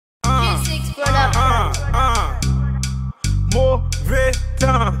Show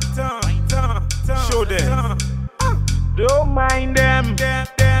them. Don't mind them.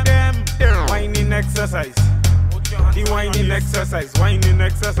 Whining exercise. The whining exercise. Whining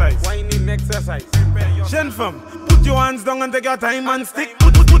exercise. Whining exercise. Shen fam, put your hands down and take your time and stick.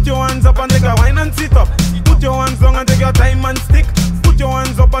 Put your hands up and take a wine and sit up. Put your hands down and take your time and stick. Put your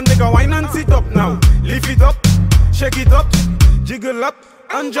hands up and take a wine and sit up now. Lift it up, shake it up, jiggle up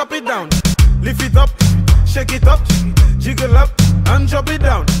and drop it down. Lift it up, shake it up, jiggle up and drop it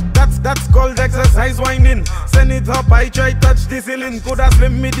down. That's called exercise whining. Send it up, I try touch the ceiling. Coulda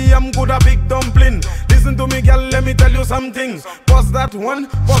slim, medium, coulda big dumpling. Listen to me, girl, let me tell you something. Pause that one,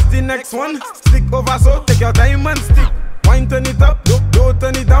 pause the next one. Stick over so, take your time and stick. Wine, turn it up, don't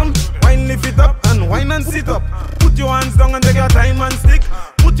turn it down. Wine, lift it up and wine and sit up. Put your hands down and take your time and stick.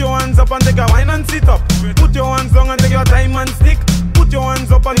 Put your hands up and take a wine and sit up. Put your hands down and take your time and stick. Put your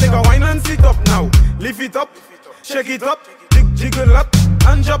hands up and take a wine and sit up now. Lift it up, shake it up, jiggle up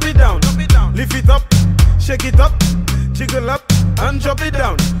and drop it down. Lift it up, shake it up, jiggle up and drop it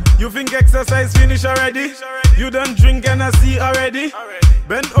down. You think exercise finish already? You don't drink Hennessy already?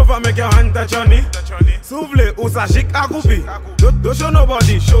 Bend over, make your hand touch on me. Souffle, usashik akupi. Don't show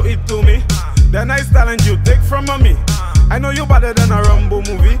nobody, show it to me. The nice talent you take from me. I know you better than a Rambo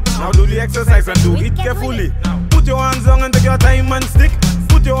movie. Now do the exercise and do it carefully. Put your hands down and take your time and stick.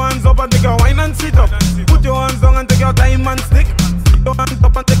 Put your hands up and take a wine and sit up. Put your hands down and take your time and stick. Put your hands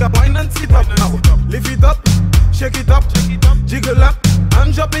up and take a wine and sit up now. Lift it up, shake it up, jiggle up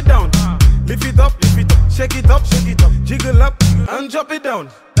and drop it down. Lift it up, shake it up, jiggle up and drop it down.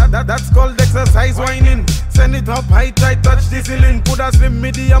 That's called exercise whining. Send it up high, try touch the ceiling. Coulda slim,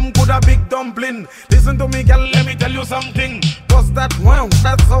 medium, coulda big dumpling. Listen to me, girl, let me tell you something. What's that one?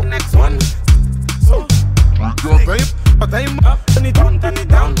 That's the next one. So, time up, turn it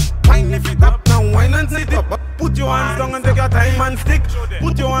down. Wine, lift it up, now wine and sit up. Put your hands down and take your time and stick.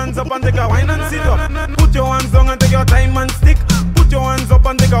 Put your hands up and take a wine and sit up. Put your hands down and take your time and stick. Put your hands up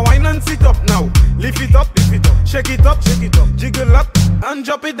and take a wine and sit up now. Lift it up, shake it up, jiggle up and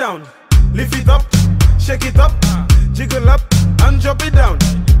drop it down. Lift it up, shake it up, jiggle up and drop it down.